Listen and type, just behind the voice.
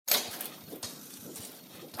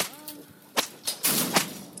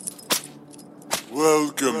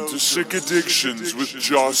Welcome to Sick Addictions with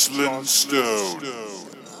Jocelyn Stone.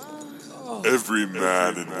 Every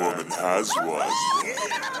man and woman has one.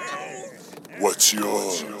 What's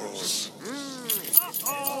yours?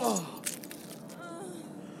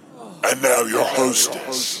 And now your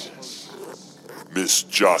hostess, Miss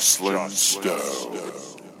Jocelyn Stone.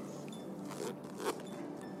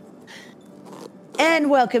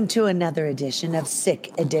 And welcome to another edition of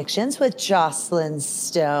Sick Addictions with Jocelyn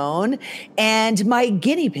Stone and my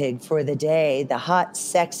guinea pig for the day, the hot,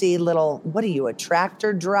 sexy little, what are you, a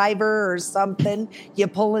tractor driver or something? You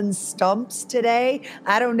pulling stumps today?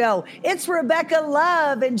 I don't know. It's Rebecca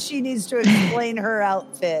Love and she needs to explain her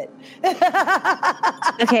outfit.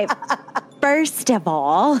 Okay, first of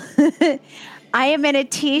all, I am in a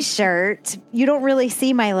t-shirt. You don't really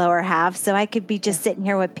see my lower half, so I could be just sitting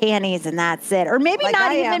here with panties and that's it. Or maybe Like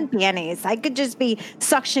not I even am. panties. I could just be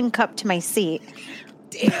suction cupped to my seat.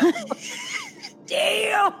 Damn.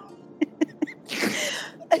 Damn.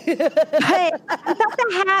 But I thought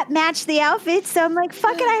the hat matched the outfit, so I'm like,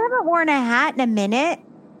 fuck it, I haven't worn a hat in a minute.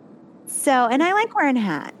 So, and I like wearing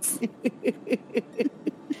hats.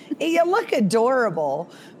 You look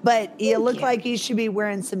adorable, but you Thank look you. like you should be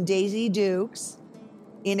wearing some Daisy Dukes.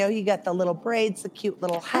 You know, you got the little braids, the cute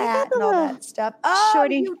little hat, the and all little that stuff. Oh,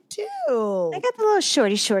 shorty- you do. I got the little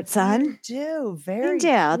shorty shorts on. You do. I Very do.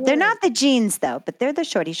 They're cute. not the jeans though, but they're the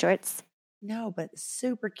shorty shorts. No, but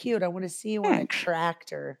super cute. I want to see you on a Thanks.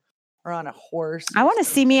 tractor or on a horse. I want to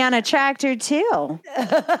see me on a tractor too.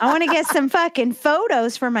 I want to get some fucking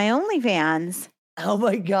photos for my OnlyFans. Oh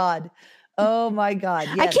my God. Oh my God.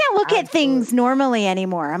 I Yes, can't look at things absolutely. normally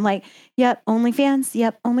anymore. I'm like, yep, OnlyFans,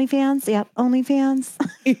 yep, OnlyFans, yep, OnlyFans.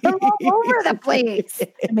 I'm all over the place.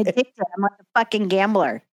 I'm addicted. I'm like a fucking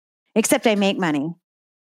gambler. Except I make money.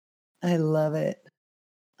 I love it.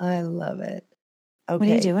 I love it. Okay. What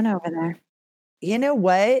are you doing over there? You know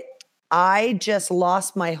what? I just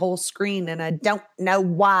lost my whole screen and I don't know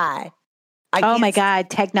why. Oh my God,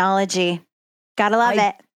 technology. Gotta love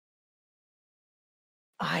it.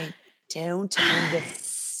 I don't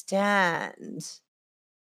understand.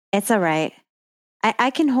 It's all right. I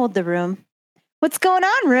can hold the room. What's going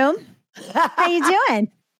on, room? How you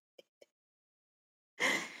doing?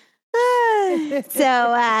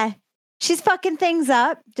 So she's fucking things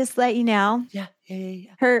up, just to let you know. Yeah.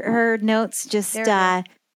 Her notes just There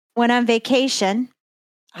went on vacation.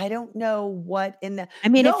 I don't know what in the. I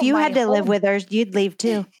mean, No, if you my had to live whole- with her, you'd leave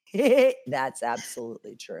too. That's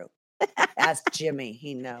absolutely true. Ask Jimmy.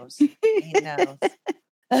 He knows. He knows.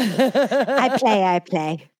 I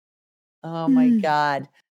play. Oh my God.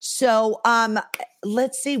 So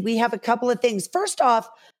let's see. We have a couple of things. First off,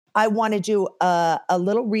 I want to do a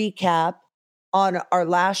little recap on our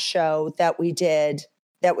last show that we did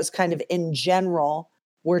that was kind of in general.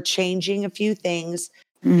 We're changing a few things.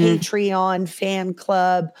 Patreon, fan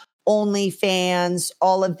club, OnlyFans,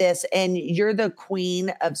 all of this. And you're the queen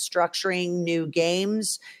of structuring new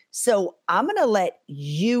games. So I'm going to let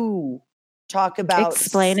you talk about.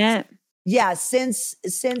 Explain it. Yeah, since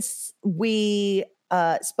we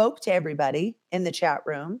spoke to everybody in the chat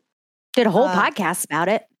room. Did a whole podcast about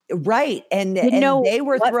it. Right. And know they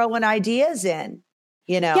were what- throwing ideas in,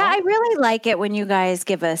 you know. Yeah, I really like it when you guys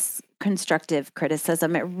give us constructive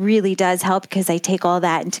criticism. It really does help because I take all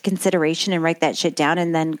that into consideration and write that shit down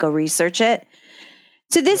and then go research it.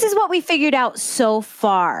 So this is what we figured out so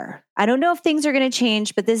far. I don't know if things are going to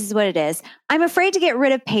change, but this is what it is. I'm afraid to get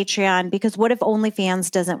rid of Patreon because what if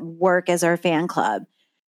OnlyFans doesn't work as our fan club?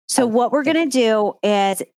 So what we're going to do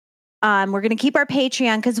is we're going to keep our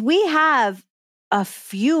Patreon because we have a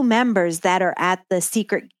few members that are at the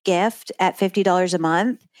secret gift at $50 a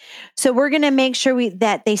month. So we're going to make sure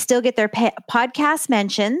that they still get their podcast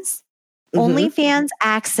mentions, OnlyFans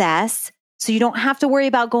access. So you don't have to worry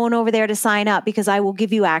about going over there to sign up because I will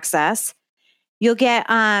give you access. You'll get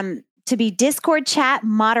to be Discord chat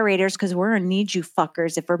moderators because we're going to need you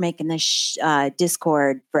fuckers if we're making this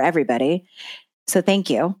Discord for everybody. So thank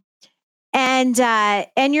you. And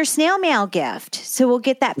your snail mail gift. So we'll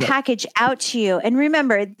get that package out to you. And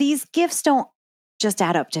remember, these gifts don't just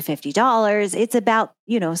add up to $50. It's about,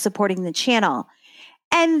 supporting the channel.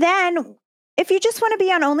 And then if you just want to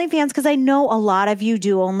be on OnlyFans, because I know a lot of you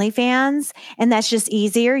do OnlyFans and that's just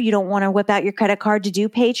easier. You don't want to whip out your credit card to do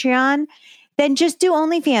Patreon, then just do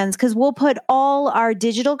OnlyFans because we'll put all our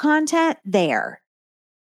digital content there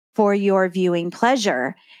for your viewing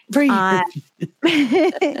pleasure. And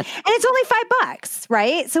it's only $5,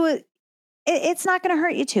 right? So it's not going to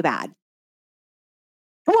hurt you too bad.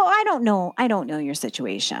 Well, I don't know your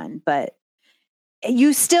situation, but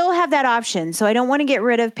you still have that option. So I don't want to get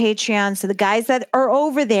rid of Patreon. So the guys that are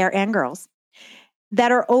over there and girls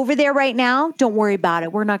that are over there right now, don't worry about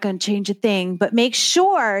it. We're not going to change a thing, but make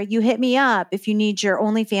sure you hit me up if you need your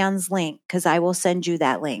OnlyFans link, because I will send you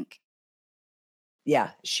that link.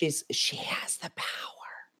 Yeah, she has the power.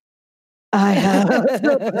 I have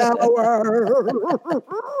the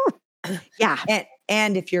power. Yeah.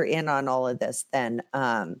 And if you're in on all of this, then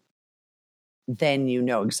you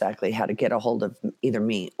know exactly how to get a hold of either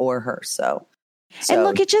me or her. So and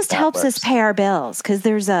look, it just helps us works. pay our bills, because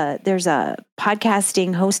there's a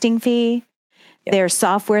podcasting hosting fee. Yep. There's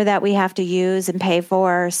software that we have to use and pay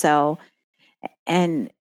for. So,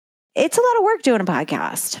 and it's a lot of work doing a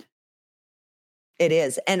podcast. It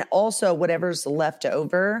is. And also whatever's left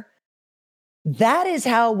over, that is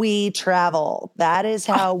how we travel. That is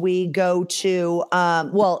how we go to,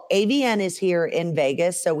 AVN is here in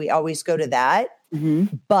Vegas, so we always go to that.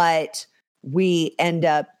 Mm-hmm. But we end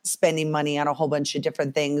up spending money on a whole bunch of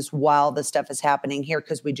different things while the stuff is happening here,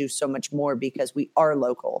 because we do so much more because we are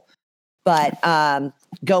local. But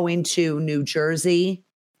going to New Jersey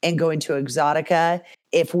and going to Exotica,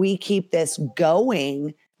 if we keep this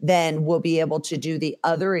going, then we'll be able to do the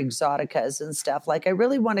other Exoticas and stuff. Like, I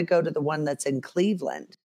really want to go to the one that's in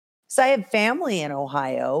Cleveland. So I have family in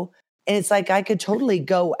Ohio, and it's like I could totally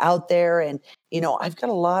go out there, and I've got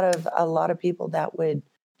a lot of people that would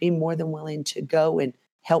be more than willing to go and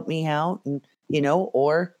help me out, and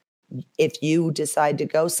or if you decide to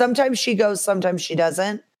go, sometimes she goes, sometimes she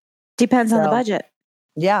doesn't. Depends on the budget.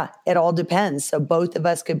 Yeah, it all depends. So both of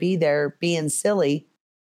us could be there being silly.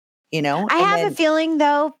 I have a feeling,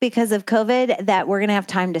 though, because of COVID, that we're going to have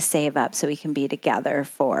time to save up so we can be together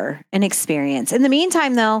for an experience. In the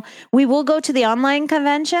meantime, though, we will go to the online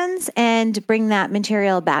conventions and bring that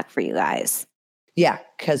material back for you guys. Yeah,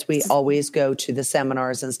 because we always go to the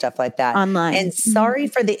seminars and stuff like that. Online. And sorry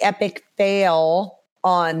for the epic fail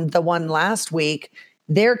on the one last week.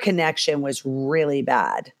 Their connection was really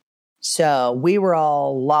bad. So we were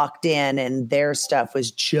all locked in, and their stuff was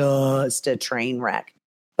just a train wreck.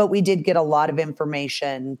 But we did get a lot of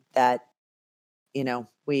information that,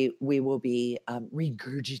 we will be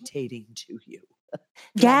regurgitating to you.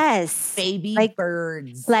 Yes. Baby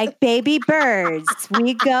birds. Like baby birds.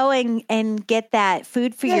 We go and get that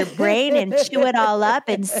food for your brain and chew it all up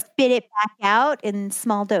and spit it back out in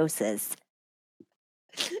small doses.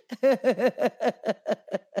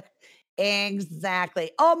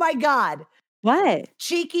 Exactly. Oh my God. What?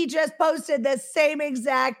 Cheeky just posted the same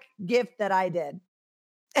exact gift that I did.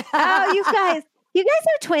 Oh, you guys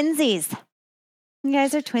are twinsies. You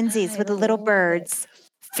guys are twinsies with the little birds.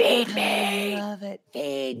 Feed me. I love it.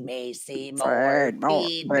 Feed me, Seymour.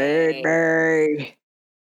 Feed me. Bird.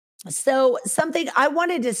 So something I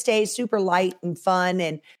wanted to stay super light and fun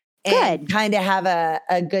and kind of have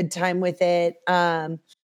a good time with it.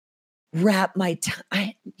 Wrap my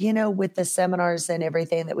time, with the seminars and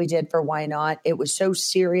everything that we did for Why Not. It was so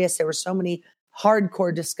serious. There were so many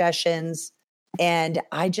hardcore discussions. And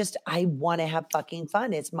I want to have fucking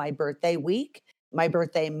fun. It's my birthday week, my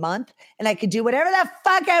birthday month, and I could do whatever the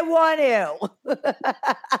fuck I want to.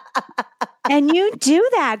 And you do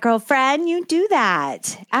that, girlfriend. You do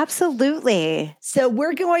that. Absolutely. So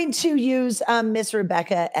we're going to use Miss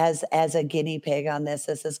Rebecca as a guinea pig on this.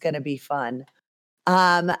 This is going to be fun.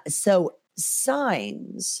 So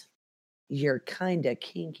signs you're kind of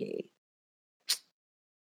kinky.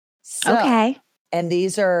 So, okay. And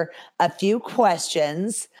these are a few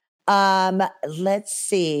questions. Let's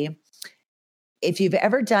see. If you've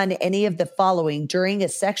ever done any of the following during a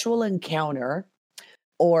sexual encounter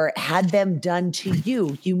or had them done to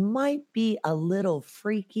you, you might be a little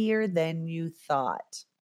freakier than you thought.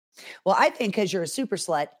 Well, I think because you're a super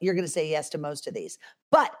slut, you're going to say yes to most of these,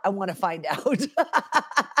 but I want to find out.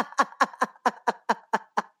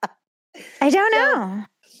 I don't know.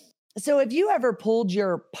 So have you ever pulled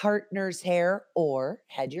your partner's hair or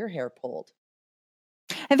had your hair pulled?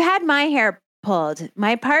 I've had my hair pulled.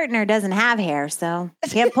 My partner doesn't have hair, so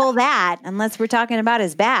can't pull that unless we're talking about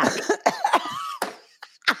his back.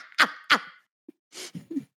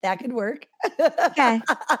 That could work. Okay.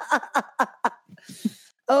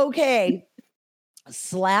 Okay.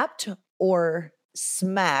 Slapped or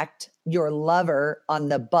smacked your lover on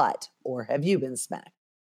the butt, or have you been smacked?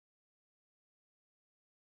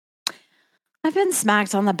 I've been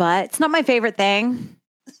smacked on the butt. It's not my favorite thing.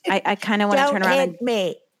 I kind of want to turn around and hit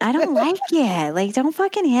me. I don't like it. Like, don't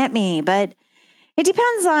fucking hit me. But it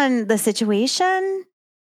depends on the situation.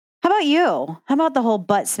 How about you? How about the whole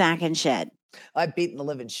butt smacking shit? I've beaten the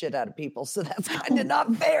living shit out of people, so that's kind of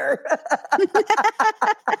not fair.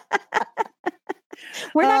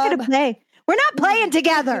 We're not going to play. We're not playing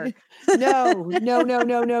together. No.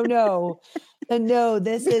 No,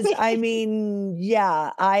 this is, I mean,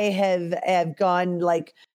 yeah, I have gone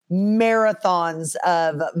like marathons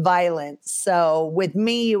of violence. So with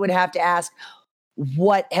me, you would have to ask,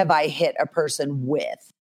 what have I hit a person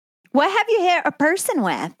with? What have you hit a person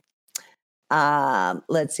with?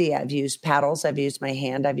 Let's see. I've used paddles. I've used my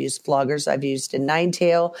hand. I've used floggers. I've used a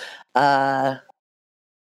 9-tail.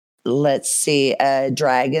 Let's see, a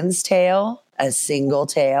dragon's tail, a single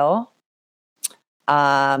tail.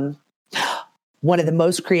 One of the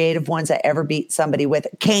most creative ones I ever beat somebody with.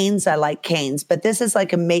 Canes, I like canes, but this is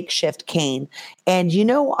like a makeshift cane. And you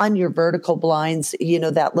know, on your vertical blinds, you know,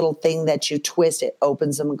 that little thing that you twist, it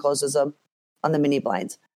opens them and closes them on the mini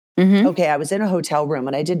blinds. Mm-hmm. Okay, I was in a hotel room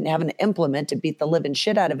and I didn't have an implement to beat the living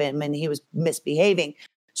shit out of him and he was misbehaving.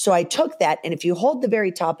 So I took that, and if you hold the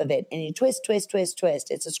very top of it and you twist,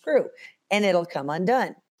 it's a screw and it'll come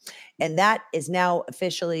undone. And that is now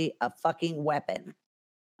officially a fucking weapon.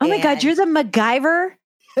 Oh my God, you're the MacGyver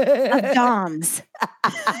of DOMs.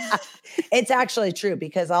 It's actually true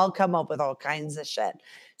because I'll come up with all kinds of shit.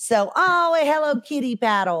 So, oh, a Hello Kitty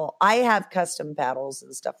paddle. I have custom paddles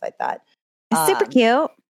and stuff like that. It's super cute.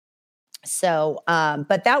 So,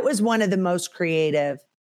 but that was one of the most creative.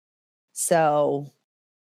 So,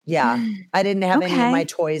 yeah, I didn't have any of my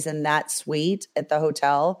toys in that suite at the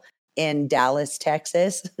hotel in Dallas,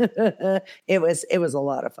 Texas. It was a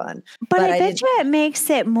lot of fun. But I bet you it makes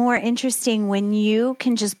it more interesting when you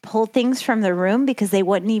can just pull things from the room because they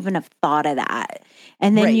wouldn't even have thought of that.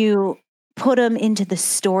 And then you put them into the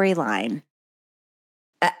storyline.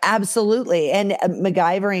 Absolutely. And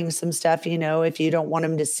MacGyvering some stuff, you know, if you don't want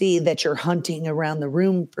them to see that you're hunting around the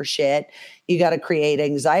room for shit, you got to create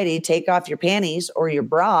anxiety, take off your panties or your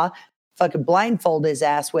bra, fucking blindfold his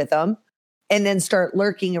ass with them, and then start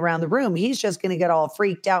lurking around the room. He's just going to get all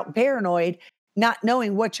freaked out and paranoid, not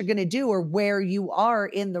knowing what you're going to do or where you are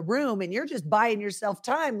in the room. And you're just buying yourself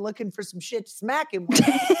time looking for some shit to smack him with.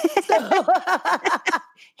 So,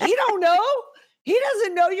 he don't know. He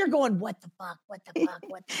doesn't know. You're going, what the fuck? What the fuck?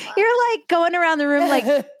 What the fuck? You're like going around the room like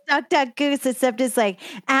duck, duck, goose, except it's like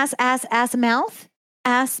ass, mouth,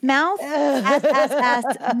 ass, mouth, ass,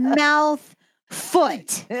 mouth,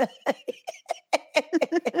 foot.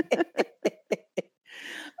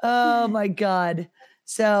 Oh my God.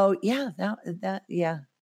 So yeah, yeah.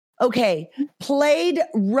 Okay. Played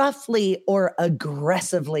roughly or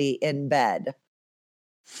aggressively in bed.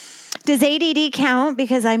 Does ADD count?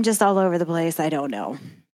 Because I'm just all over the place. I don't know.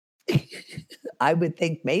 I would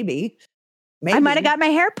think maybe. I might have got my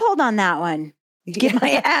hair pulled on that one. Get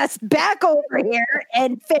my ass back over here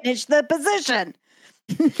and finish the position.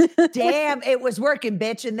 Damn, it was working,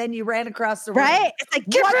 bitch. And then you ran across the room. Right? It's like,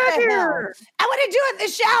 get back here. I want to do it in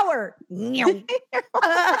the shower.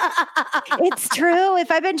 It's true. If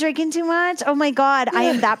I've been drinking too much, oh my God, I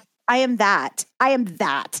am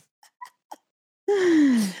that.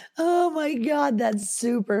 Oh my God, that's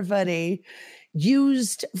super funny.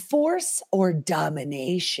 Used force or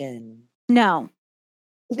domination? No.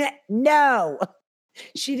 No.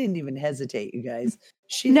 She didn't even hesitate, you guys.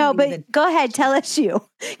 Go ahead, tell us you,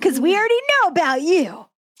 because we already know about you.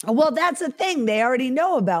 Well, that's the thing. They already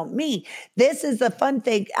know about me. This is the fun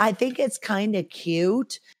thing. I think it's kind of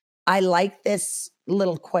cute. I like this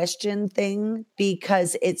little question thing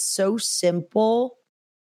because it's so simple,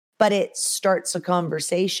 but it starts a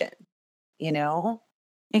conversation, you know?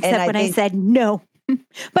 Except when I said no.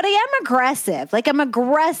 But I am aggressive. Like I'm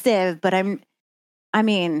aggressive, but I'm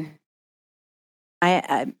aggressive.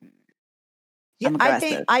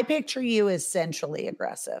 I picture you as centrally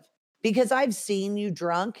aggressive because I've seen you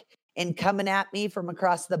drunk and coming at me from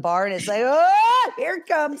across the bar, and it's like, oh, here it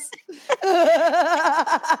comes.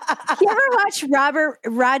 You ever watch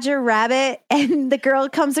Roger Rabbit and the girl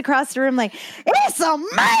comes across the room like, it's a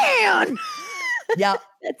man? Yeah,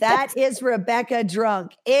 that is Rebecca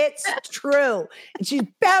drunk. It's true. And she's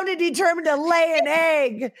bound and determined to lay an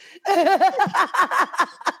egg.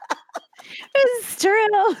 It's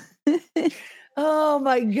true. Oh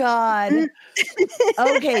my God.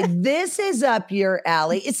 Okay, this is up your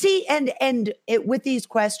alley. See, and it, with these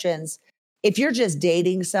questions, if you're just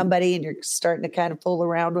dating somebody and you're starting to kind of fool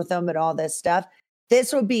around with them and all this stuff,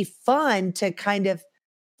 this would be fun to kind of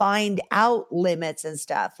find out limits and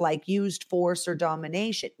stuff like used force or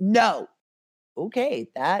domination. No. Okay,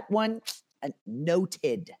 that one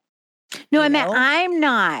noted. No, I meant I'm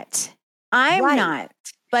not. I'm not.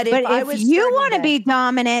 But if you want to be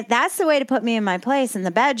dominant, that's the way to put me in my place in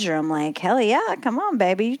the bedroom. Like, hell yeah, come on,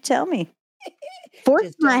 baby, you tell me.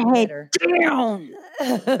 Force my head down.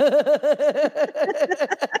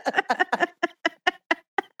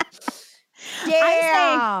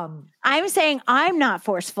 Damn. I'm saying I'm not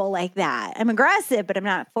forceful like that. I'm aggressive, but I'm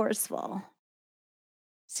not forceful.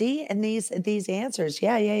 See, and these answers,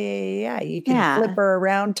 yeah. You can flip her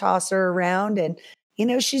around, toss her around, and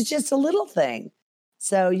she's just a little thing.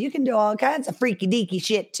 So you can do all kinds of freaky deaky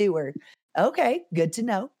shit to her. Okay, good to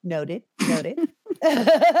know. Noted.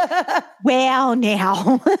 Well,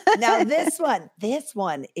 now. Now this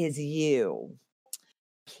one is you.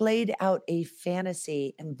 Played out a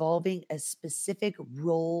fantasy involving a specific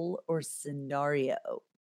role or scenario.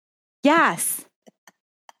 Yes.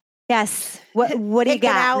 What do you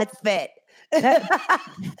got? Outfit.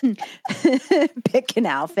 Pick an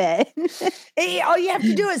outfit. Hey, all you have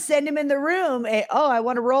to do is send him in the room. Hey, I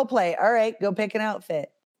want to role play. All right, go pick an outfit.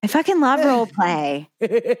 I fucking love role play.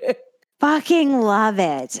 Fucking love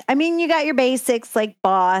it. I mean, you got your basics like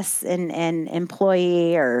boss and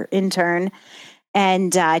employee or intern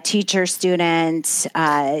and teacher, student,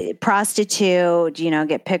 prostitute,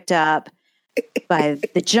 get picked up by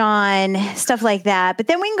the John, stuff like that. But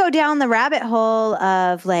then we can go down the rabbit hole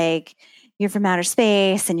of like, you're from outer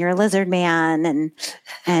space and you're a lizard man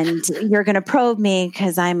and you're going to probe me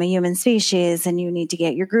because I'm a human species and you need to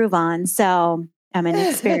get your groove on. So I'm an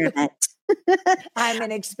experiment. I'm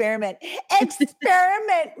an experiment.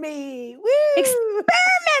 Experiment me. Woo!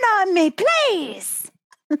 Experiment on me, please.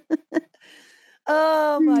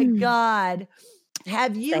 Oh my God.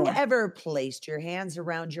 Have you ever placed your hands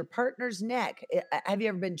around your partner's neck? Have you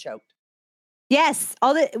ever been choked? Yes. She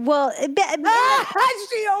almost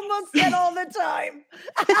said all the time.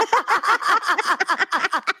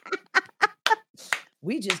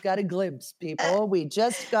 We just got a glimpse, people. We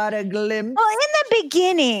just got a glimpse. Well, in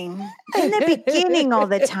the beginning all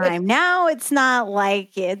the time. Now it's not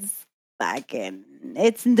like it's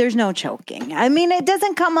there's no choking. I mean, it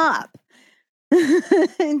doesn't come up.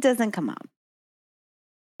 It doesn't come up.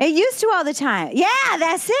 It used to all the time. Yeah,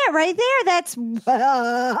 that's it right there. That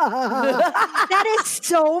is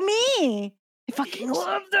so me. I fucking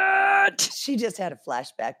love that. She just had a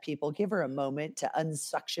flashback, people. Give her a moment to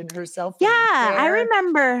unsuction herself. Yeah, I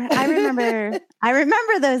remember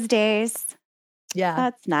those days. Yeah.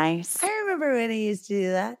 That's nice. I remember when he used to do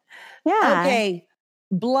that. Yeah. Okay.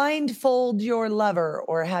 Blindfold your lover,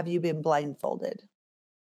 or have you been blindfolded?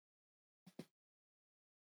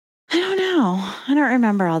 I don't know. I don't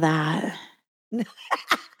remember all that.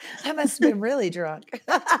 I must have been really drunk.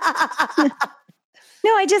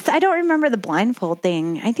 No, I don't remember the blindfold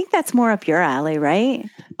thing. I think that's more up your alley, right?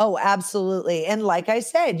 Oh, absolutely. And like I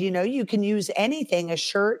said, you can use anything, a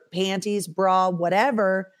shirt, panties, bra,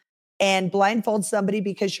 whatever, and blindfold somebody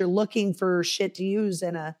because you're looking for shit to use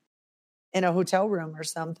in a hotel room or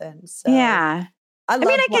something. So yeah. I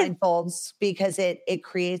love blindfolds because it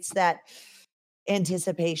creates that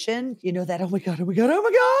anticipation, that, oh my God.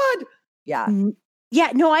 Yeah.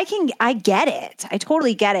 Yeah, no, I get it. I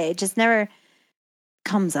totally get it. It just never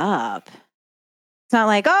comes up. It's not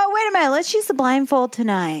like, oh, wait a minute, let's use the blindfold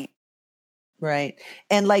tonight. Right.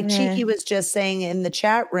 And like Cheeky was just saying in the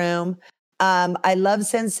chat room, I love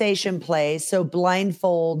sensation play. So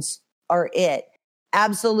blindfolds are it.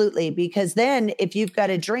 Absolutely. Because then if you've got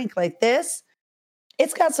a drink like this,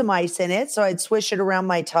 it's got some ice in it. So I'd swish it around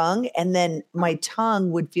my tongue and then my tongue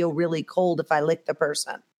would feel really cold if I licked the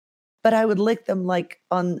person. But I would lick them like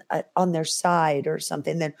on their side or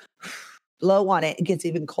something. Then blow on it. It gets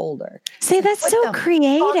even colder. See, that's so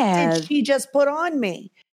creative. What did she just put on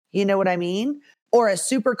me? You know what I mean? Or a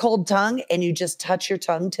super cold tongue and you just touch your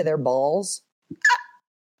tongue to their balls.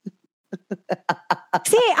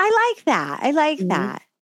 See, I like that.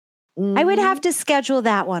 Mm-hmm. I would have to schedule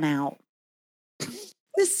that one out.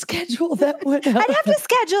 Schedule that one out. I'd have to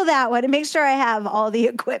schedule that one and make sure I have all the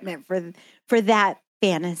equipment for that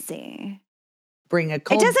fantasy. Bring a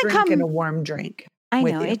cold drink and a warm drink. I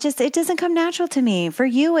know. It doesn't come natural to me. For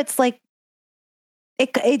you, it's like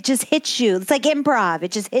it just hits you. It's like improv.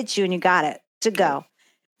 It just hits you and you got it to go.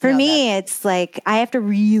 For me, it's like I have to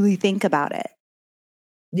really think about it.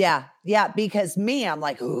 Yeah. Yeah. Because I'm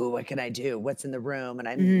like, ooh, what can I do? What's in the room? And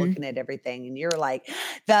I'm looking at everything. And you're like,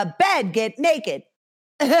 the bed, get naked.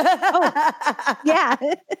 Oh, yeah.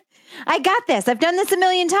 I got this. I've done this a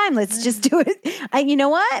million times. Let's just do it. You know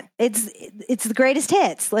what? It's the greatest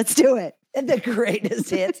hits. Let's do it. The greatest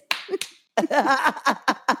hits.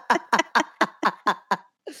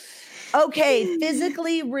 Okay.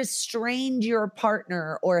 Physically restrained your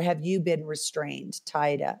partner, or have you been restrained,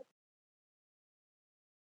 tied up?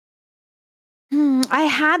 I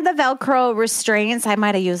had the Velcro restraints. I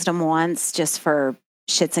might have used them once just for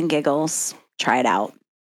shits and giggles. Try it out.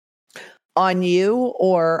 On you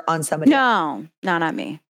or on somebody? No, not on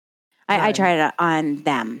me. I tried it on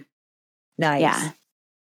them. Nice. Yeah.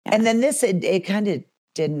 And then this, it kind of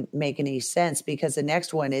didn't make any sense because the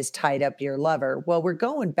next one is tied up your lover. Well, we're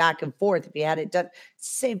going back and forth. If you had it done,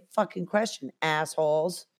 same fucking question,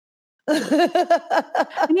 assholes.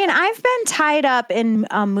 I mean, I've been tied up in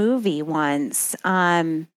a movie once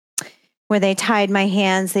where they tied my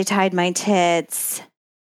hands, they tied my tits,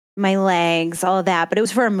 my legs, all of that, but it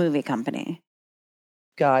was for a movie company.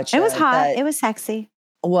 Gotcha. It was hot. It was sexy.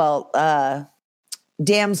 Well,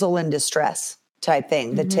 damsel in distress type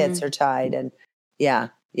thing. The tits are tied and yeah,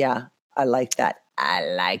 I like that. I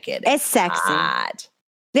like it. It's sexy. Hot.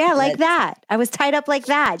 Yeah, like that. I was tied up like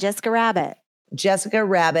that, Jessica Rabbit. Jessica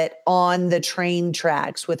Rabbit on the train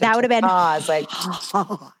tracks with that would have been like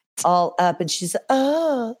all up, and she's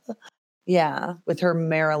yeah, with her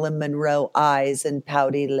Marilyn Monroe eyes and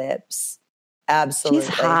pouty lips. Absolutely,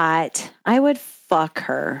 she's hot. I would fuck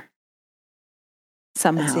her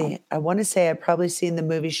somehow. Let's see. I want to say I've probably seen the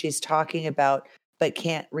movie she's talking about, but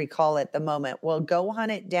can't recall at the moment. Well, go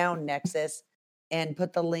hunt it down, Nexus, and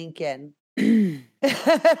put the link in. So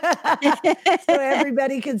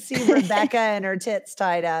everybody can see Rebecca and her tits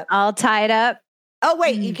tied up. All tied up. Oh,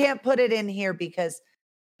 wait, you can't put it in here because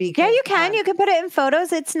yeah, you can. You can put it in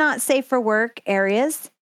photos. It's not safe for work areas.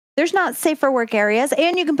 There's not safe for work areas.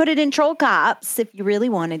 And you can put it in Troll Cops if you really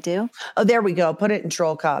wanted to. Oh, there we go. Put it in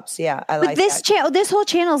Troll Cops. Yeah, I like this that. This whole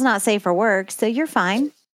channel is not safe for work, so you're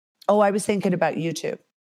fine. Oh, I was thinking about YouTube.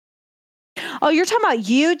 Oh, you're talking about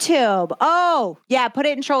YouTube. Oh, yeah. Put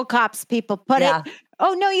it in Troll Cops, people. Put it.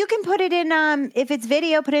 Oh, no, you can put it in, if it's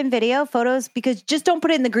video, put it in video, photos, because just don't put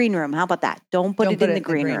it in the green room. How about that? Don't put it in the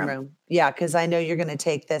green room. Yeah, because I know you're going to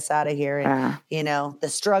take this out of here. And, you know, the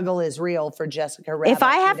struggle is real for Jessica Rabbit. If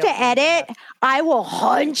I have to edit, I will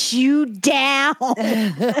hunt you down.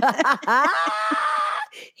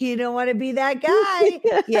 You don't want to be that guy.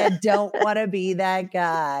 You don't want to be that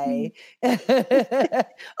guy.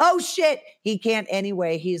 Oh, shit. He can't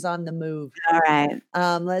anyway. He's on the move. All right.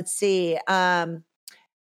 Let's see.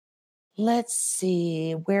 Let's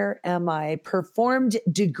see. Where am I? Performed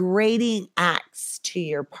degrading acts to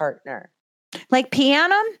your partner. Like pee on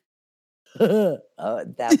them? Oh,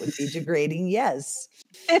 that would be degrading. Yes.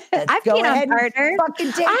 I've peed on partners.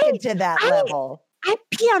 Fucking take it to that level. I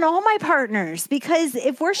pee on all my partners because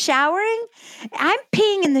if we're showering, I'm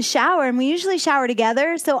peeing in the shower and we usually shower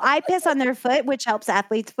together. So I piss on their foot, which helps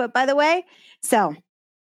athlete's foot, by the way. So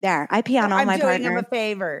there, I pee on all my partners. I'm doing him a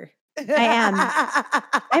favor. I am.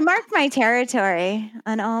 I marked my territory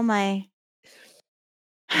on all my.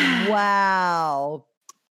 Wow.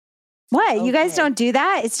 What? Okay. You guys don't do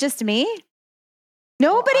that? It's just me?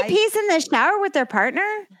 Nobody pees in the shower with their partner?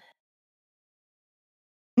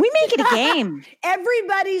 We make it a game.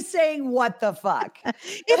 Everybody's saying, what the fuck?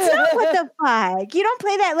 It's not what the fuck. You don't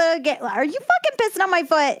play that little game. Are you fucking pissing on my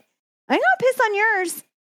foot? I'm going to piss on yours.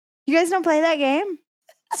 You guys don't play that game?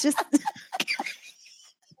 It's just...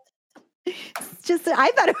 It's just,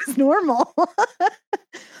 I thought it was normal.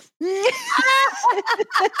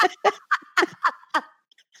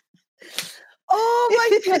 Oh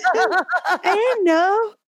my God. I didn't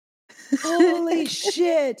know. Holy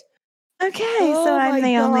shit. Okay, so I'm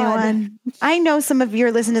the only one. I know some of you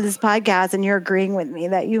are listening to this podcast and you're agreeing with me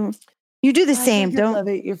that you do the same. Don't love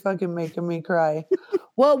it. You're fucking making me cry.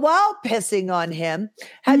 Well, while pissing on him,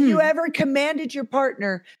 have you ever commanded your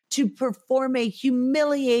partner to perform a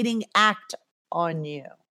humiliating act on you?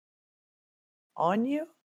 On you?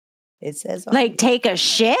 It says on like you. Take a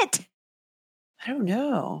shit? I don't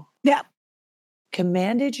know. Yeah.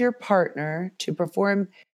 Commanded your partner to perform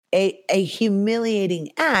a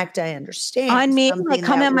humiliating act, I understand. On me, like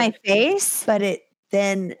come in my face? But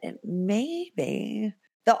then maybe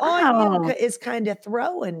the on you is kind of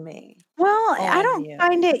throwing me. Well, I don't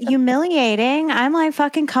find it humiliating. I'm like,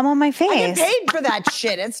 fucking come on my face. I get paid for that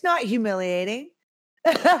shit. It's not humiliating.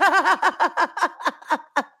 Yeah,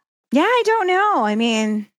 I don't know. I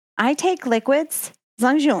mean, I take liquids as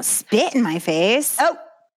long as you don't spit in my face. Oh,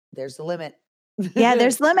 there's a limit. Yeah,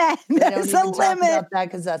 there's limit. There's a limit. About that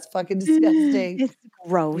because that's fucking disgusting. It's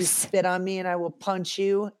gross. You spit on me and I will punch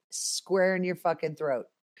you square in your fucking throat.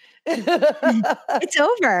 It's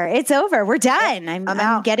over. It's over. We're done.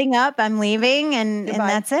 I'm getting up. I'm leaving, and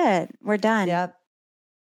that's it. We're done. Yep.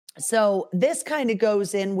 So this kind of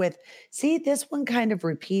goes in with. See, this one kind of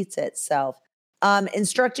repeats itself.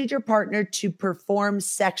 Instructed your partner to perform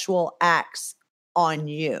sexual acts on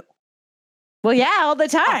you. Well, yeah, all the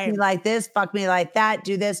time. Fuck me like this, fuck me like that,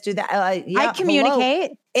 do this, do that. I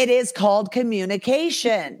communicate. Hello. It is called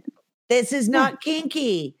communication. This is not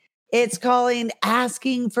kinky. It's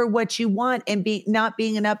asking for what you want and not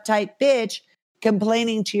being an uptight bitch,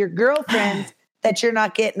 complaining to your girlfriends that you're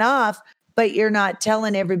not getting off, but you're not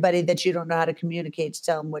telling everybody that you don't know how to communicate to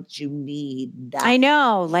tell them what you need. I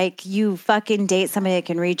know. Like, you fucking date somebody that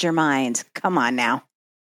can read your mind. Come on now.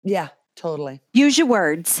 Yeah, totally. Use your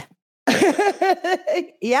words.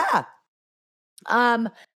 Yeah.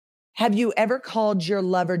 Have you ever called your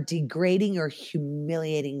lover degrading or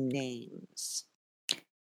humiliating names?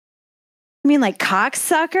 I mean, like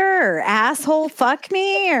cocksucker or asshole fuck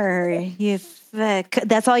me, or you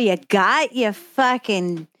that's all you got? You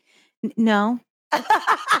fucking no.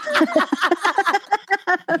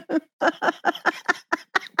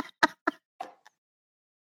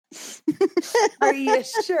 Are you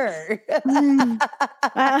sure?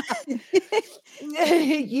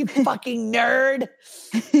 You fucking nerd.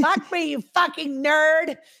 Fuck me, you fucking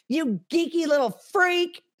nerd. You geeky little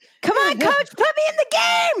freak. Come on, coach, put me in the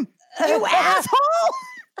game. You asshole.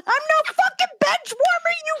 I'm no fucking bench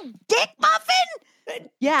warmer, you dick muffin.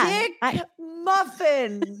 Yeah. Dick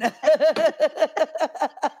muffin.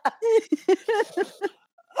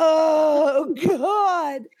 Oh,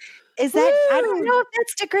 God. Is that, I don't know if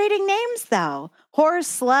that's degrading names though. Whore,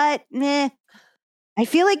 slut, meh. I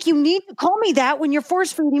feel like you need to call me that when you're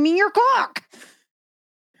force feeding me your cock.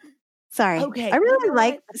 Sorry. Okay. I really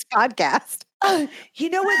like this podcast. You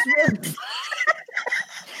know what's really...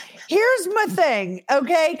 Here's my thing,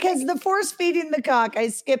 okay? Because the force feeding the cock, I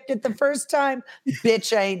skipped it the first time.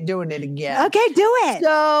 Bitch, I ain't doing it again. Okay, do it.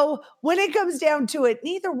 So when it comes down to it,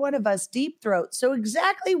 neither one of us deep throat. So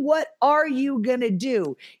exactly what are you going to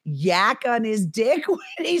do? Yak on his dick when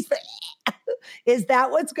he's... Is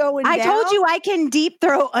that what's going down? I told you I can deep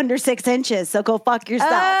throat under 6 inches, so go fuck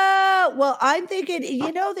yourself. Well, I'm thinking,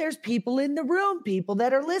 you know, there's people in the room, people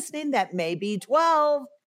that are listening that may be 12.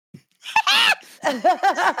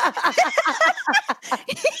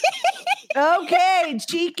 Okay,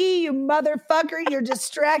 cheeky, you motherfucker, you're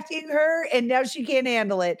distracting her and now she can't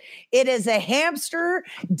handle it. It is a hamster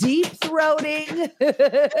deep throating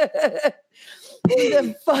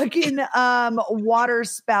the fucking water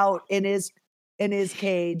spout in his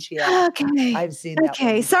cage. Yeah. Okay. I've seen that.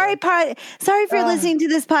 Okay. Sorry for listening to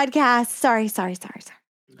this podcast. Sorry.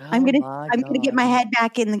 I'm gonna get my head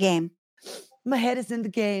back in the game. My head is in the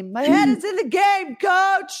game. My head is in the game,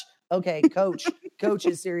 coach. Okay, coach. Coach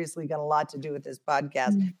has seriously got a lot to do with this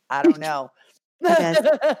podcast. I don't know.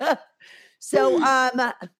 So,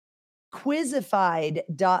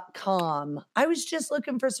 Quizzified.com. I was just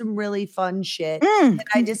looking for some really fun shit. And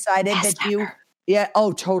I decided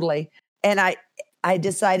totally. And I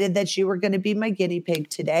decided that you were going to be my guinea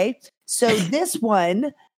pig today. So this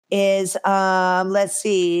one is, let's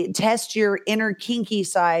see, test your inner kinky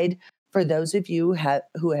side. For those of you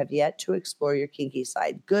who have yet to explore your kinky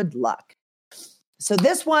side, good luck. So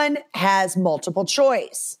this one has multiple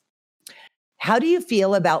choice. How do you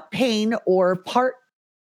feel about pain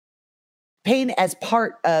as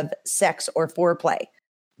part of sex or foreplay?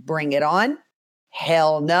 Bring it on.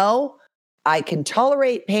 Hell no. I can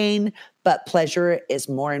tolerate pain, but pleasure is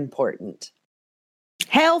more important.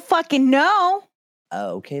 Hell fucking no.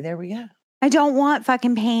 Okay, there we go. I don't want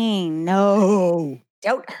fucking pain. No.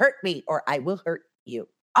 Don't hurt me or I will hurt you.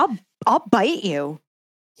 I'll bite you.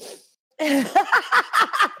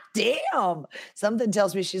 Damn. Something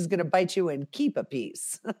tells me she's going to bite you and keep a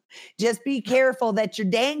piece. Just be careful that your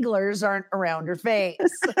danglers aren't around her face.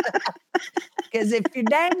 Because if you're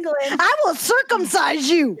dangling, I will circumcise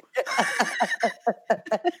you.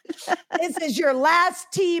 This is your last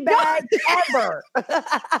tea bag ever.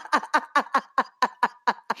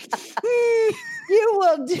 You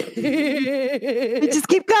will do. Just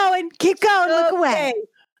keep going. Look away.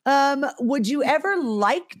 Would you ever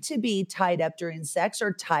like to be tied up during sex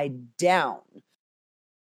or tied down?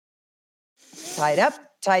 Tied up,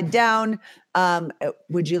 tied down.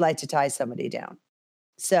 Would you like to tie somebody down?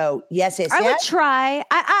 So yes. I would try.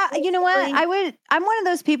 You know what? I'm one of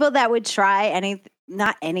those people that would try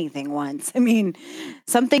not anything once. I mean,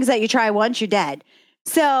 some things that you try once, you're dead.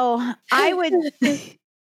 So I would.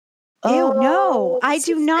 Ew, no, I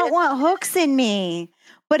do not want hooks in me.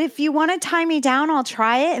 But if you want to tie me down, I'll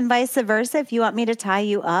try it, and vice versa. If you want me to tie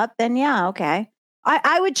you up, then yeah, okay.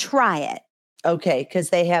 I would try it. Okay, because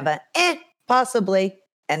they have a possibly,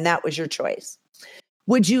 and that was your choice.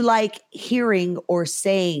 Would you like hearing or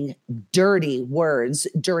saying dirty words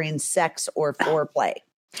during sex or foreplay?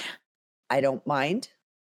 I don't mind.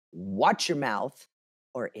 Watch your mouth,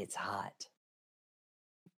 or it's hot.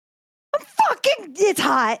 It's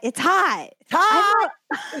hot. It's hot. Hot.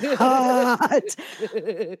 Hot.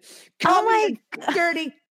 Come,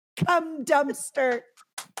 dirty cum dumpster.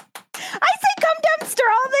 I said cum dumpster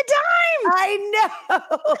all the time. I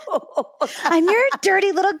know. I'm your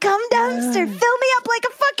dirty little cum dumpster. Fill me up like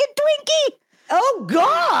a fucking Twinkie. Oh,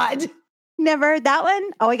 God. Never heard that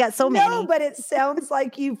one? Oh, I got so many. No, but it sounds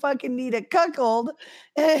like you fucking need a cuckold.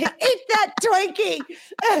 Eat that Twinkie.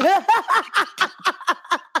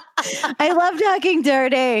 I love talking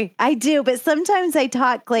dirty. I do, but sometimes I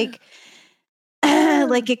talk like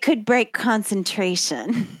it could break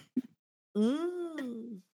concentration.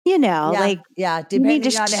 You know,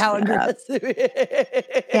 depending on how aggressive.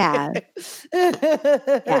 Yeah.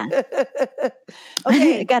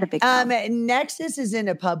 Okay, I got a big Nexus is in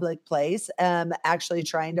a public place, actually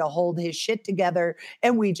trying to hold his shit together,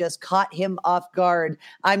 and we just caught him off guard.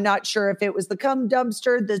 I'm not sure if it was the cum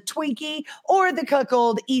dumpster, the Twinkie, or the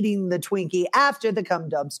cuckold eating the Twinkie after the cum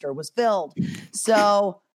dumpster was filled.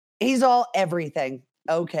 So he's all everything.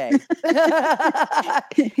 Okay.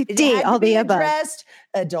 D, all the above.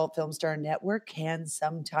 Adult Film Star Network can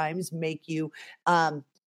sometimes make you have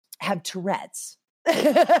Tourette's.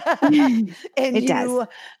 And It you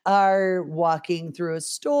are walking through a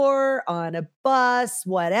store, on a bus,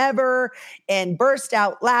 whatever, and burst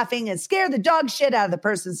out laughing and scare the dog shit out of the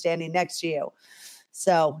person standing next to you.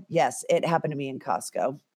 So, yes, it happened to me in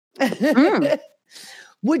Costco.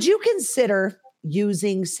 Would you consider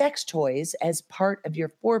using sex toys as part of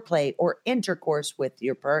your foreplay or intercourse with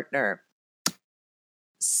your partner?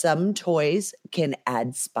 Some toys can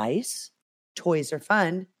add spice. Toys are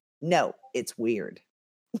fun. No, it's weird.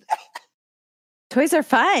 Toys are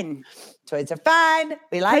fun. Toys are fun.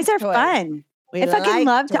 We like toys. Are fun. We I fucking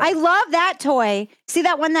love toys. I love that toy. See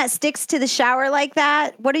that one that sticks to the shower like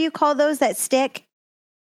that? What do you call those that stick?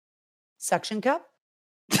 Suction cup?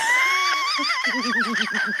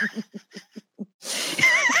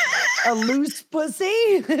 A loose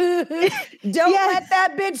pussy? Don't let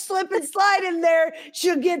that bitch slip and slide in there.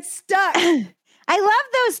 She'll get stuck. I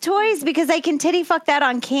love those toys because I can titty fuck that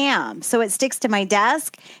on cam. So it sticks to my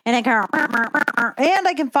desk and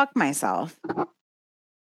I can fuck myself.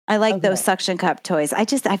 I like those suction cup toys. I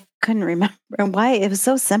couldn't remember why. It was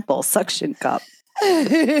so simple. Suction cup.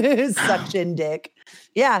 Suction dick.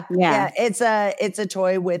 Yeah. It's a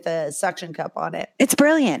toy with a suction cup on it. It's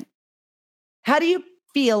brilliant. How do you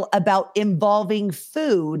feel about involving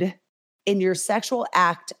food in your sexual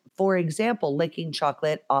act? For example, licking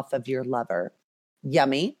chocolate off of your lover.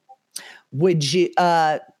 Yummy. Would you,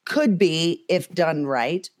 could be if done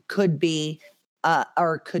right, could be,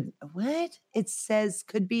 what? It says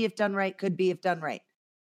could be if done right, could be if done right.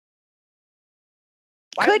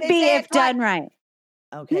 Could be if done right.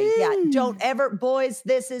 Okay. Yeah. Don't ever, boys,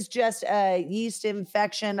 this is just a yeast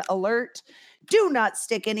infection alert. Do not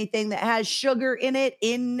stick anything that has sugar in it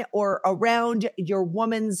in or around your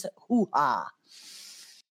woman's hoo-ha.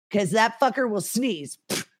 Because that fucker will sneeze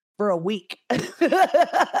for a week.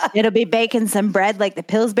 It'll be baking some bread like the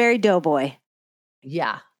Pillsbury Doughboy.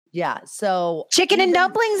 Yeah. So chicken and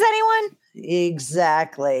dumplings, anyone?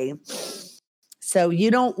 Exactly. So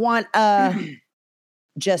you don't want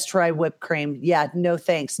just try whipped cream. Yeah, no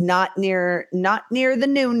thanks. Not near the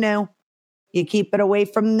new. You keep it away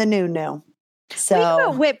from the new. So we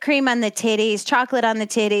put whipped cream on the titties, chocolate on the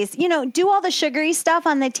titties. Do all the sugary stuff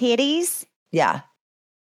on the titties. Yeah.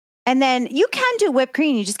 And then you can do whipped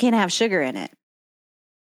cream, you just can't have sugar in it.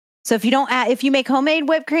 So if you make homemade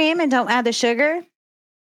whipped cream and don't add the sugar,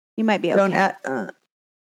 you might be okay. Don't add.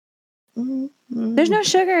 There's no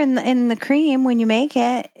sugar in the cream when you make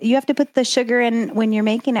it. You have to put the sugar in when you're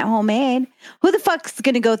making it homemade. Who the fuck's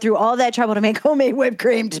going to go through all that trouble to make homemade whipped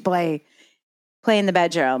cream to play in the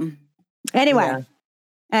bedroom? Anyway,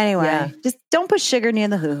 just don't put sugar near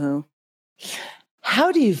the hoo-hoo.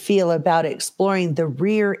 How do you feel about exploring the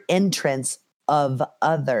rear entrance of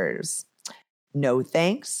others? No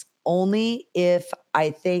thanks. Only if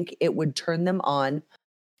I think it would turn them on.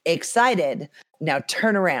 Excited. Now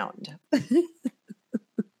turn around.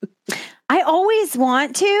 I always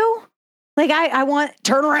want to. I want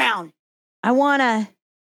turn around. I want to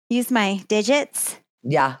use my digits.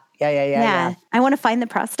 Yeah. I want to find the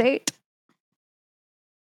prostate.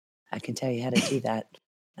 I can tell you how to do that.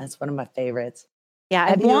 That's one of my favorites. Yeah,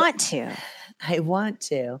 I want to. I'm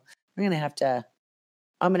going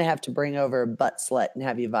to have to bring over a butt slut and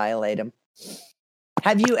have you violate him.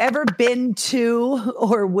 Have you ever been to,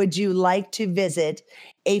 or would you like to visit,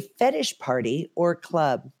 a fetish party or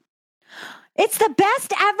club? It's the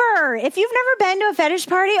best ever. If you've never been to a fetish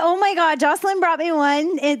party, oh my God, Jocelyn brought me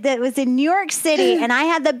one that was in New York City, and I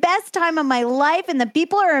had the best time of my life, and the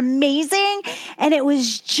people are amazing, and it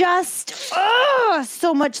was just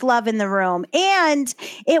so much love in the room, and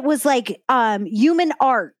it was like human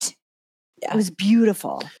art. Yeah. It was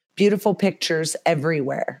beautiful. beautiful pictures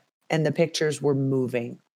everywhere. And the pictures were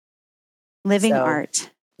moving. Living So, art.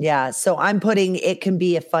 Yeah. So I'm putting it can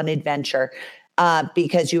be a fun adventure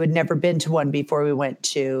because you had never been to one before we went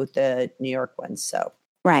to the New York one. So,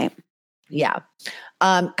 Right. yeah.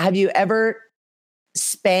 Have you ever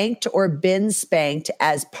spanked or been spanked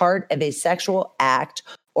as part of a sexual act,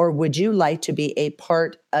 or would you like to be a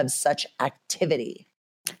part of such activity?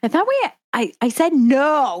 I thought I said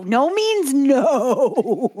no. No means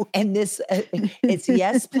no. And this, it's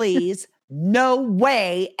yes, please. No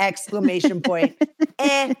way! Exclamation point.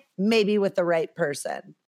 Maybe with the right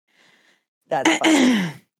person. That's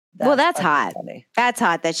funny. Well, that's fucking hot. funny. That's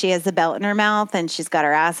hot that she has the belt in her mouth and she's got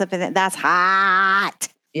her ass up in it. That's hot.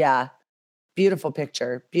 Yeah. Beautiful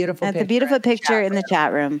picture. Beautiful That's picture. a beautiful picture in the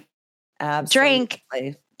chat room.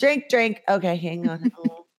 Absolutely. Drink. Okay, hang on.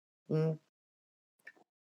 Mm.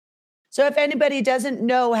 So if anybody doesn't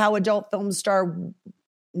know how Adult Film Star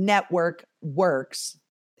Network works,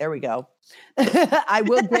 there we go. I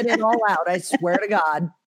will get it all out. I swear to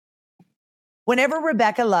God. Whenever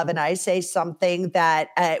Rebecca Love and I say something that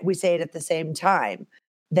we say it at the same time,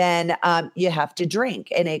 then you have to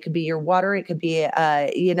drink. And it could be your water. It could be,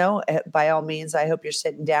 by all means, I hope you're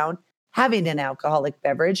sitting down, having an alcoholic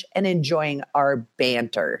beverage and enjoying our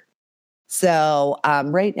banter. So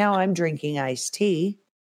right now I'm drinking iced tea.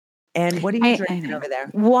 And what are you drinking over there?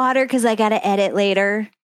 Water, because I got to edit later.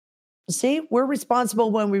 See, we're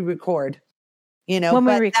responsible when we record. But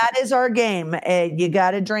that is our game. You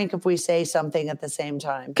got to drink if we say something at the same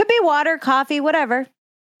time. Could be water, coffee, whatever.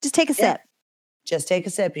 Just take a sip. Just take a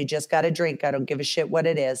sip. You just got to drink. I don't give a shit what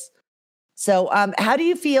it is. So how do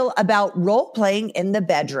you feel about role playing in the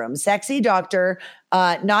bedroom? Sexy doctor,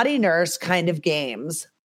 naughty nurse kind of games.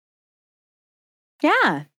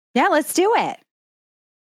 Yeah. Yeah, let's do it.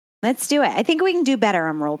 I think we can do better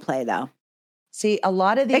on role play, though. See, a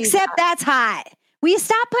lot of these... Except that's hot. Will you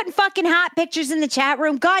stop putting fucking hot pictures in the chat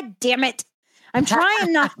room? God damn it. I'm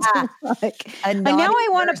trying not to look. And now I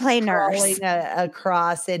want to play nurse.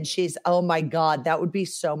 Across and she's, oh my God, that would be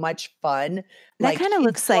so much fun. That kind of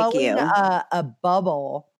looks like you. A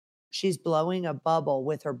bubble. She's blowing a bubble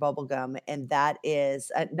with her bubble gum. And that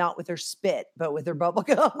is not with her spit, but with her bubble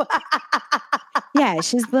gum. Yeah,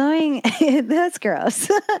 she's blowing. That's gross.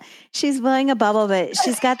 She's blowing a bubble, but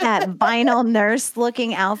she's got that vinyl nurse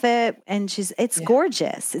looking outfit and it's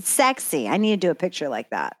gorgeous. It's sexy. I need to do a picture like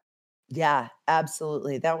that. Yeah,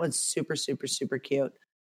 absolutely. That one's super, super, super cute.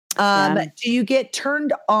 Do you get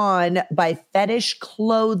turned on by fetish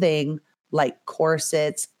clothing like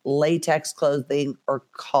corsets, latex clothing, or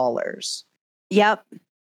collars? Yep.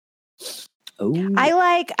 Ooh.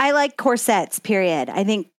 I like corsets, period. I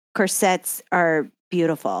think corsets are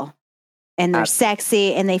beautiful and they're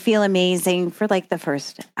sexy and they feel amazing for like the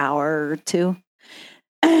first hour or two.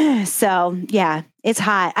 So yeah, it's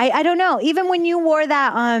hot. I don't know. Even when you wore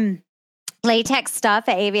that latex stuff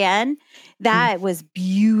at AVN, that was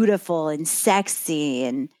beautiful and sexy.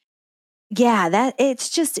 And yeah,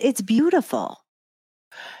 it's beautiful.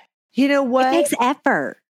 You know what? It takes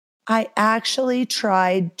effort. I actually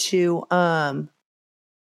tried to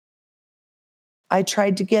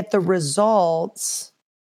get the results,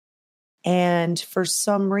 and for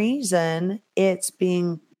some reason it's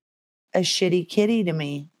being a shitty kitty to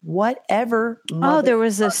me. Whatever. Oh, there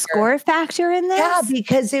was a score factor in this? Yeah,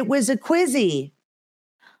 because it was a quizzy.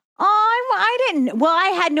 Oh, I didn't. Well, I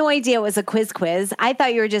had no idea it was a quiz. I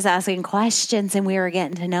thought you were just asking questions and we were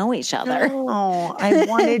getting to know each other. No, I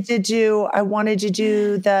wanted to do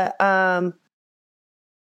the,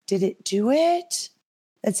 did it do it?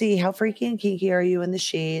 Let's see. How freaky and kinky are you in the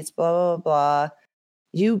sheets? Blah, blah,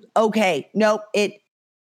 blah. Okay. Nope.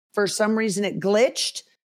 For some reason it glitched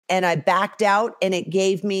and I backed out and it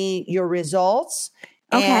gave me your results.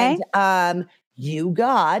 Okay. And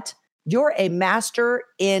you're a master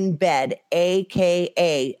in bed,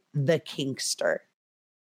 AKA the kinkster.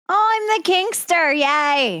 Oh, I'm the kinkster.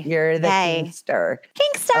 Yay. You're the kinkster.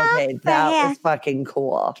 Kinkster. Okay. That was fucking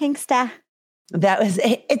cool. Kinkster. That was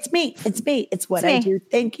it. It's me. It's what I do.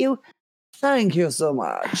 Thank you. Thank you so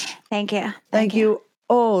much. Thank you. Thank you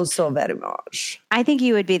oh so very much. I think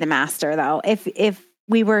you would be the master though. If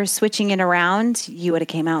we were switching it around, you would have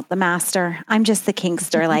came out the master. I'm just the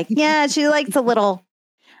kinkster. Like, yeah, she likes a little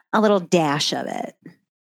dash of it.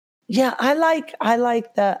 Yeah, I like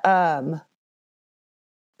the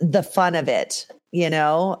fun of it,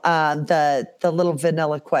 the little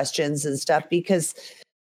vanilla questions and stuff, because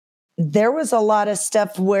there was a lot of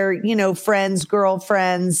stuff where, friends,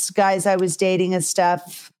 girlfriends, guys I was dating and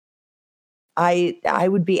stuff, I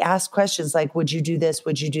would be asked questions like, would you do this?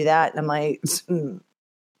 Would you do that? And I'm like,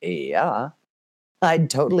 yeah. I'd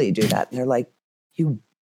totally do that. And they're like, you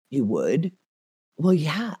would? Well,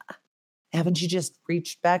 yeah. Haven't you just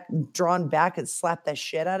reached back, drawn back and slapped the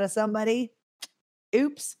shit out of somebody?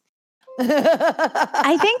 Oops.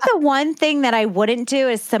 I think the one thing that I wouldn't do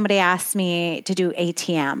is somebody asked me to do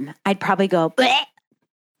ATM. I'd probably go, bleh.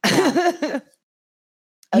 Yeah.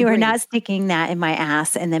 You are not sticking that in my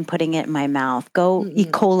ass and then putting it in my mouth. Go E.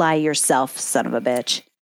 coli yourself, son of a bitch.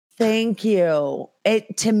 Thank you.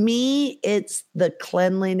 To me, it's the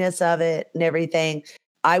cleanliness of it and everything.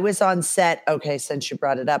 I was on set. Okay, since you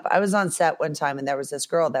brought it up, I was on set one time and there was this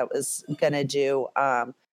girl that was going to do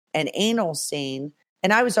an anal scene.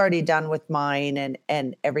 And I was already done with mine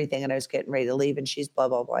and everything. And I was getting ready to leave and she's blah,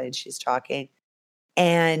 blah, blah. And she's talking.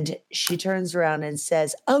 And she turns around and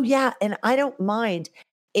says, oh, yeah. And I don't mind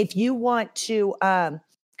if you want to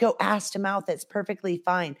go ass to mouth. It's perfectly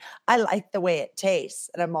fine. I like the way it tastes.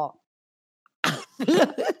 And I'm all,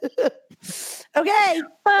 okay.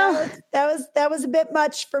 Well, that was a bit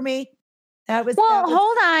much for me.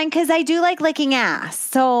 Hold on. Cause I do like licking ass.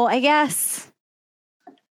 So I guess.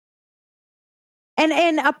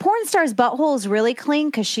 And a porn star's butthole is really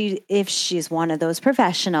clean because if she's one of those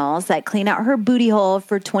professionals that clean out her booty hole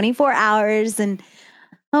for 24 hours and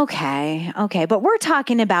okay. But we're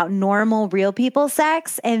talking about normal real people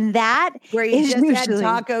sex and that where you just usually had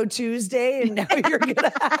Taco Tuesday and now you're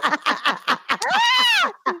gonna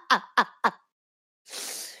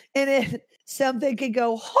and something could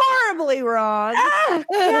go horribly wrong. Oh,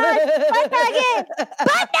 God.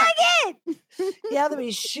 Butt nugget. Yeah, they'll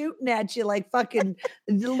be shooting at you like fucking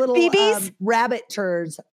little rabbit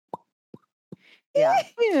turds. Yeah.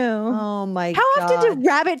 Ew. Oh my God. How often do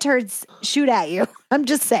rabbit turds shoot at you? I'm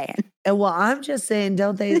just saying. And well, I'm just saying,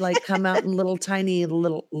 don't they like come out in little tiny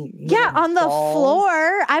little yeah, on the balls?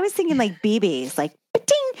 Floor. I was thinking like BBs, like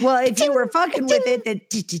ting, well, if you were fucking with it, then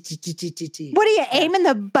what are you aiming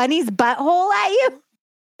the bunny's butthole at you?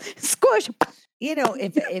 Squish. You know,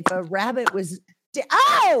 if a rabbit was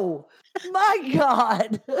oh my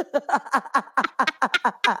God.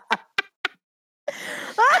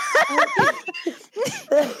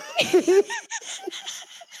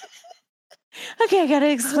 Okay, I gotta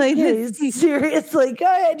explain this. Seriously, go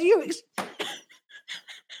ahead.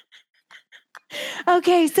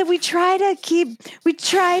 Okay, so we try to keep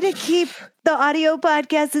the audio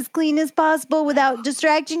podcast as clean as possible without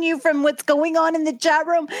distracting you from what's going on in the chat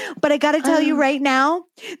room. But I got to tell you right now,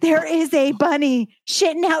 there is a bunny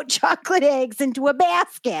shitting out chocolate eggs into a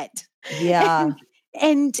basket. Yeah.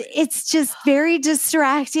 And it's just very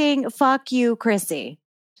distracting. Fuck you, Chrissy.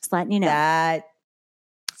 Just letting you know. That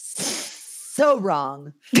so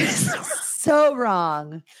wrong. So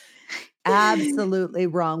wrong. Absolutely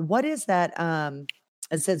wrong. What is that? And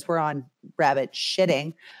since we're on rabbit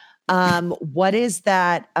shitting, what is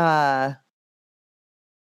that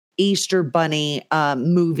Easter Bunny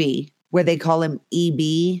movie where they call him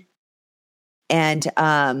EB?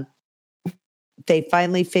 And they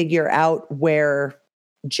finally figure out where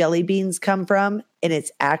jelly beans come from, and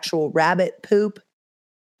it's actual rabbit poop.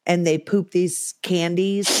 And they poop these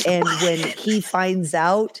candies. And when he finds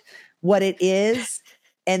out what it is,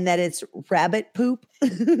 and that it's rabbit poop,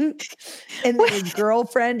 and then his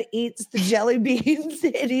girlfriend eats the jelly beans,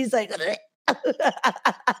 and he's like, what?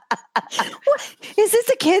 Is this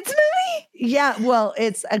a kid's movie? Yeah, well,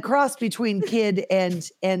 it's a cross between kid and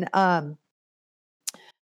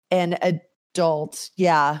adult.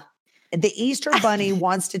 Yeah. The Easter Bunny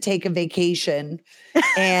wants to take a vacation,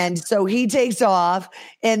 and so he takes off,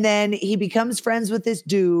 and then he becomes friends with this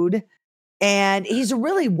dude, and he's a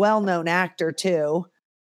really well-known actor too.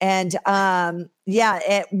 And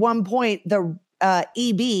at one point, the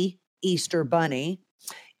EB, Easter Bunny,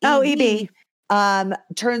 EB,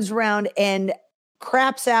 turns around and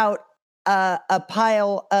craps out a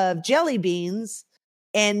pile of jelly beans,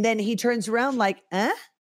 and then he turns around like, do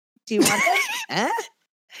you want them?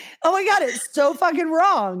 Oh my God, it's so fucking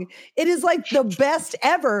wrong. It is like the best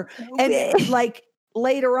ever. And like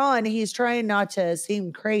later on, he's trying not to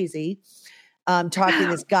seem crazy, talking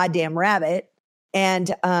this goddamn rabbit.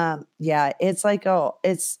 And it's like, oh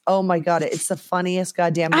my God, it's the funniest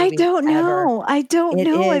goddamn movie I don't know.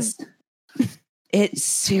 It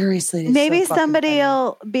seriously is. Maybe somebody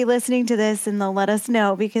will be listening to this and they'll let us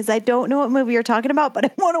know, because I don't know what movie you're talking about, but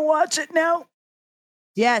I want to watch it now.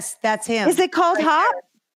 Yes, that's him. Is it called Hop?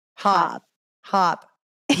 Hop.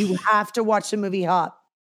 You have to watch the movie Hop,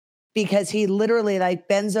 because he literally like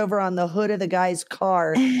bends over on the hood of the guy's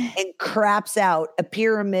car and craps out a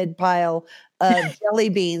pyramid pile of jelly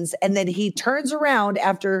beans. And then he turns around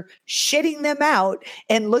after shitting them out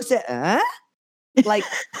and looks at, like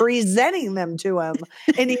presenting them to him.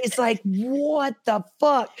 And he's like, what the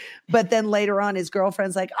fuck? But then later on, his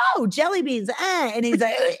girlfriend's like, oh, jelly beans. And he's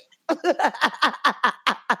like,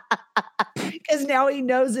 because now he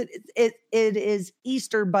knows it is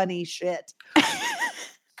Easter bunny shit.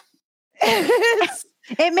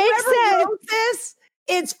 It makes sense. This,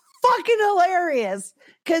 it's fucking hilarious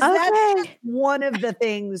because that's one of the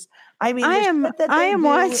things. I mean, I am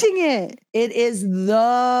watching it. It is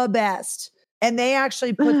the best. And they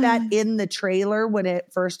actually put that in the trailer when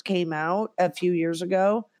it first came out a few years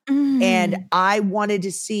ago. And I wanted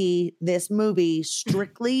to see this movie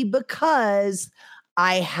strictly because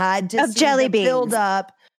I had to see jelly the beans. build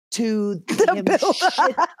up to the build.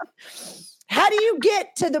 How do you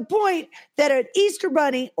get to the point that an Easter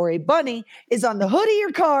bunny or a bunny is on the hood of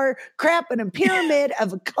your car, crapping a pyramid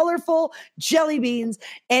of colorful jelly beans,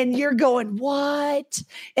 and you're going, what?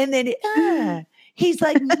 And then he's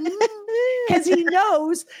like, because he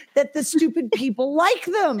knows that the stupid people like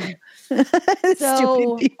them.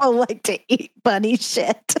 Stupid people like to eat bunny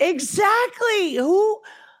shit. Exactly.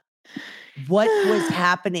 What was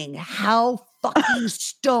happening? How fucking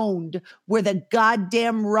stoned were the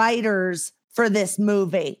goddamn writers for this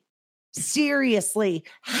movie? Seriously,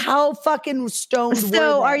 how fucking stoned were they?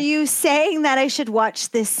 So are you saying that I should watch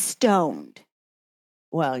this stoned?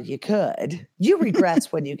 Well, you could. You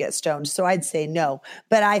regress when you get stoned, so I'd say no.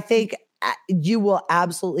 But I think you will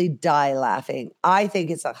absolutely die laughing. I think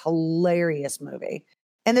it's a hilarious movie.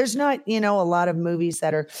 And there's not, a lot of movies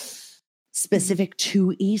that are specific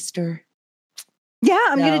to Easter. Yeah,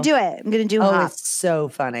 I'm going to do it. I'm going to do Hop. It's so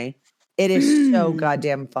funny. It is so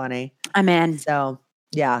goddamn funny. I'm in. So,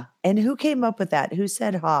 yeah. And who came up with that? Who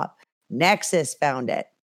said Hop? Nexus found it.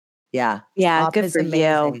 Yeah. Yeah, Hop good for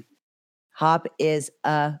amazing. you. Hop is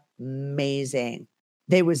amazing.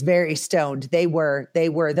 They was very stoned. They were.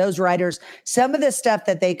 Those writers, some of the stuff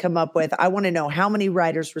that they come up with, I want to know how many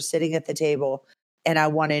writers were sitting at the table, and I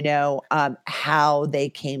want to know how they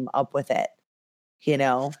came up with it,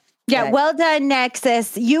 Yeah, well done,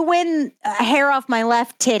 Nexus. You win a hair off my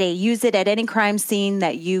left titty. Use it at any crime scene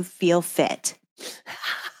that you feel fit.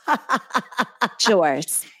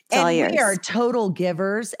 Yours. It's all yours. We are total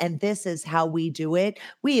givers, and this is how we do it.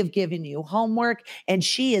 We have given you homework, and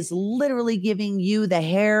she is literally giving you the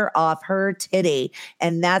hair off her titty.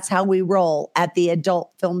 And that's how we roll at the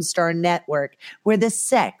Adult Film Star Network, where the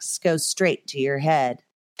sex goes straight to your head.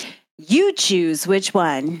 You choose which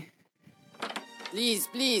one. Please,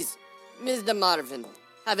 Mr. Marvin,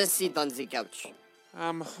 have a seat on the couch.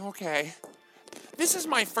 Okay. This is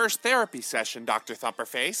my first therapy session, Dr.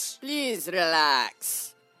 Thumperface. Please relax.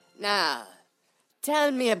 Now,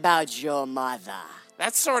 tell me about your mother.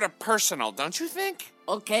 That's sort of personal, don't you think?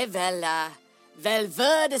 Okay, well,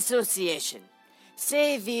 word association.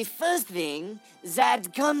 Say the first thing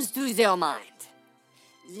that comes to your mind.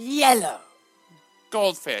 Yellow.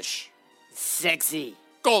 Goldfish. Sexy.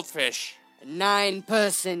 Goldfish.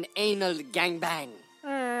 9-person anal gangbang.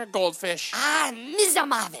 Goldfish. Mr.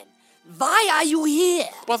 Marvin, why are you here?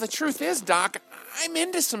 Well, the truth is, Doc, I'm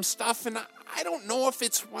into some stuff, and I don't know if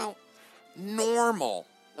it's, normal.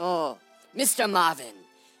 Oh, Mr. Marvin,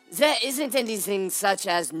 there isn't anything such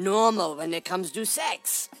as normal when it comes to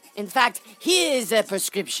sex. In fact, here is a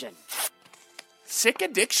prescription. Sick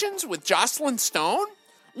Addictions with Jocelyn Stone?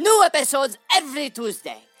 New episodes every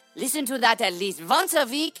Tuesday. Listen to that at least once a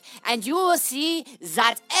week, and you will see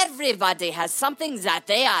that everybody has something that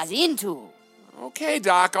they are into. Okay,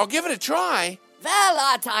 Doc, I'll give it a try. Well,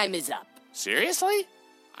 our time is up. Seriously?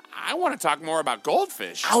 I want to talk more about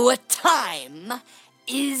goldfish. Our time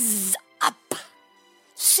is up.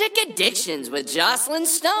 Sick Addictions with Jocelyn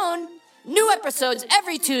Stone. New episodes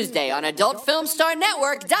every Tuesday on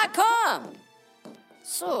AdultFilmStarNetwork.com.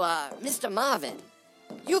 So, Mr. Marvin,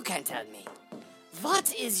 you can tell me,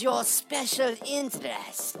 what is your special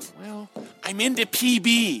interest? Well, I'm into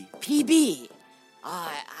PB. PB?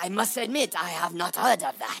 I must admit, I have not heard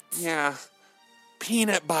of that. Yeah,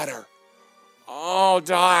 peanut butter. Oh,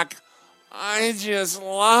 Doc, I just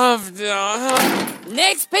loved it.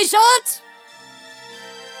 Next patient!